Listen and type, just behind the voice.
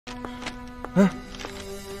哎，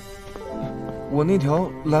我那条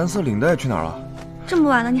蓝色领带去哪儿了？这么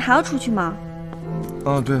晚了，你还要出去吗？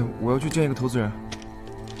啊，对，我要去见一个投资人。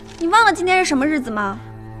你忘了今天是什么日子吗？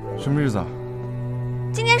什么日子啊？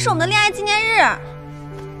今天是我们的恋爱纪念日。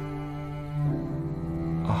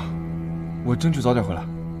啊，我争取早点回来。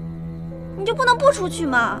你就不能不出去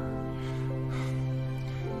吗？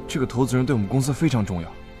这个投资人对我们公司非常重要，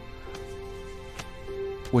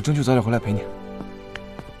我争取早点回来陪你。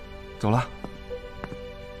走了。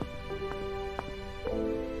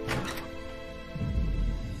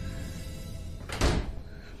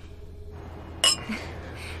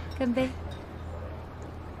干杯。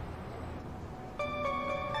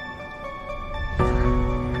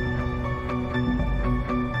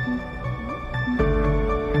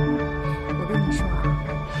我跟你说啊，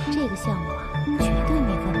这个项目啊，绝对没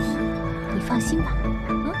问题，你放心吧。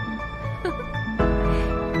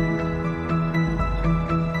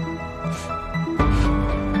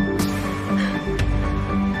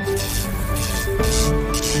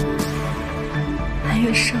韩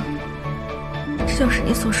月生。这就是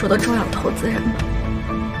你所说的重要投资人吗？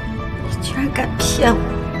你居然敢骗我！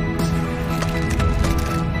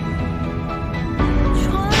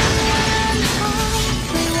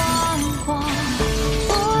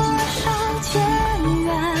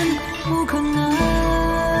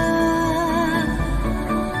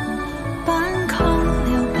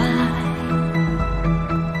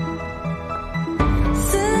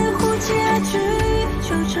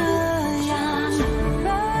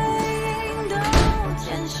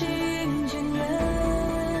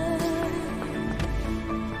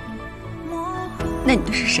那你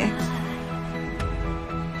的是谁？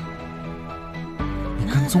你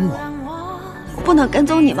跟踪我？我不能跟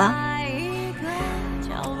踪你吗？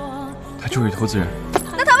他就是投资人。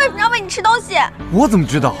那他为什么要喂你吃东西？我怎么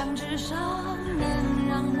知道？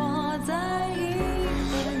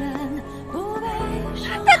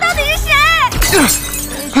他到底是谁？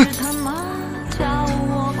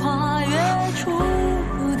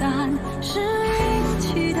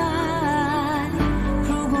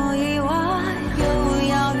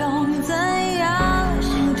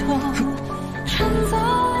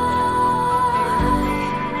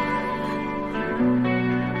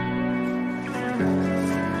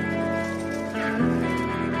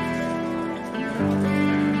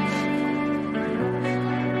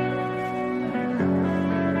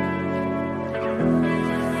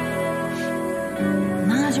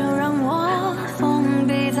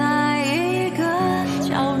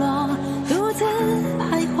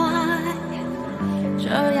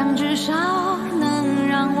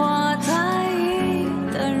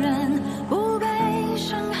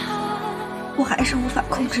我还是无法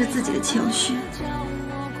控制自己的情绪，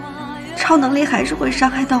超能力还是会伤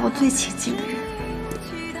害到我最亲近的人。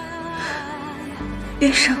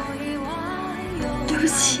月生，对不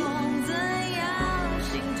起，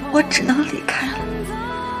我只能离开了。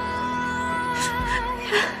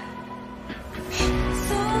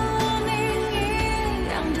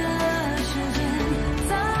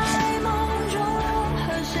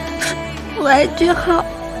我爱句号，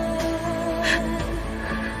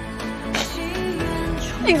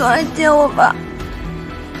你过来接我吧。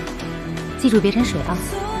记住别沾水啊。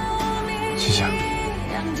谢谢。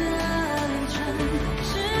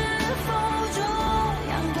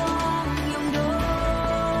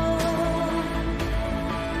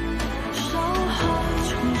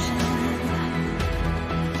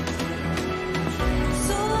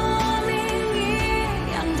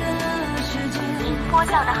拨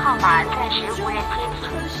叫的号码暂时无人接听，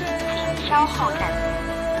请稍后暂停。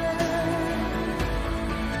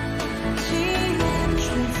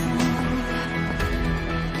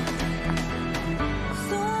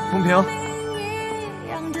风平，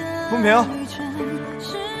风平，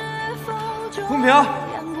风平。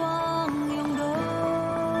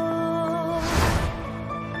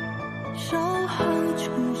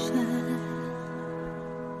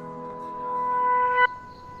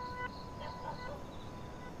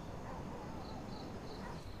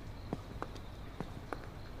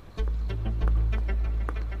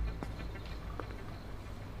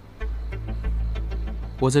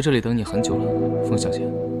我在这里等你很久了，风小姐。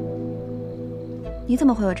你怎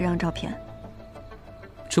么会有这张照片？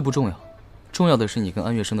这不重要，重要的是你跟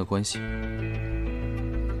安月生的关系。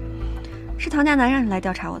是唐家南让你来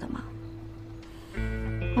调查我的吗？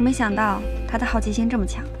我没想到他的好奇心这么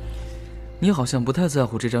强。你好像不太在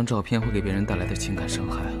乎这张照片会给别人带来的情感伤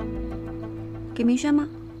害啊。给明轩吗？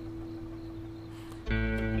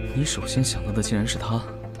你首先想到的竟然是他。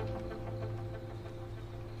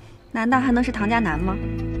难道还能是唐家南吗？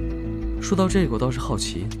说到这个，我倒是好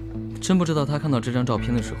奇，真不知道他看到这张照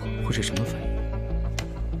片的时候会是什么反应。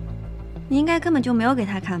你应该根本就没有给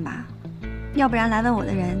他看吧？要不然来问我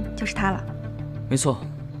的人就是他了。没错，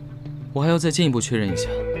我还要再进一步确认一下，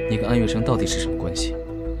你跟安月生到底是什么关系。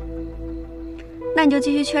那你就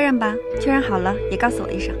继续确认吧，确认好了也告诉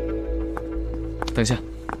我一声。等一下。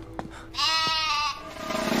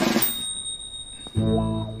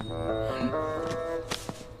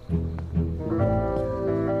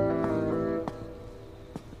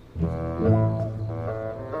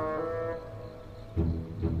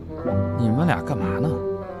 你们俩干嘛呢？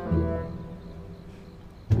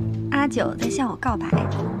阿九在向我告白。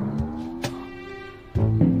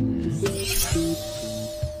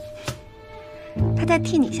他在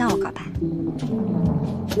替你向我告白。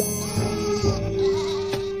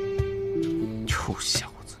臭小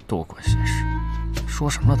子，多管闲事，说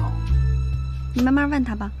什么都。你慢慢问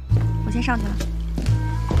他吧，我先上去了。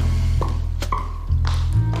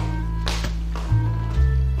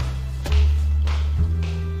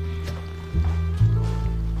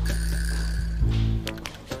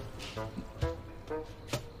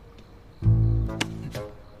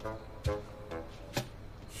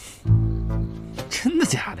 真的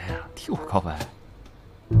假的呀？替我告白？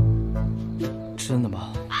真的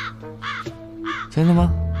吗？真的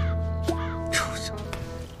吗？臭小子！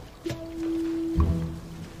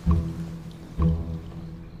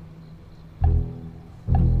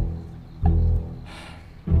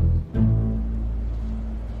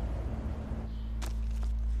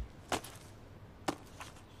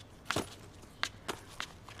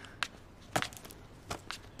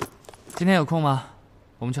今天有空吗？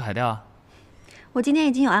我们去海钓啊。 我今天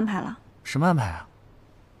已经有安排了。什么安排啊？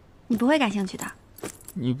你不会感兴趣的。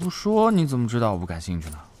你不说，你怎么知道我不感兴趣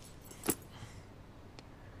呢？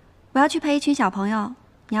我要去陪一群小朋友，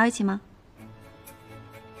你要一起吗？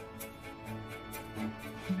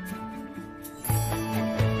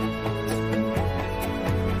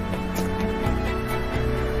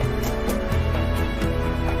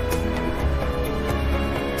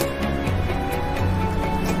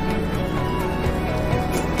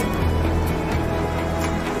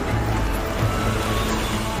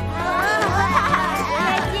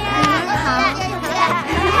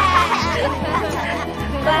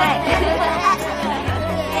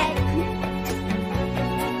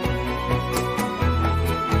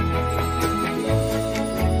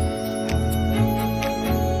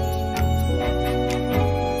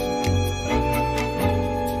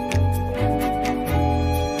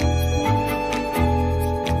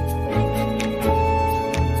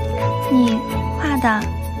你画的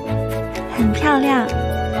很漂亮。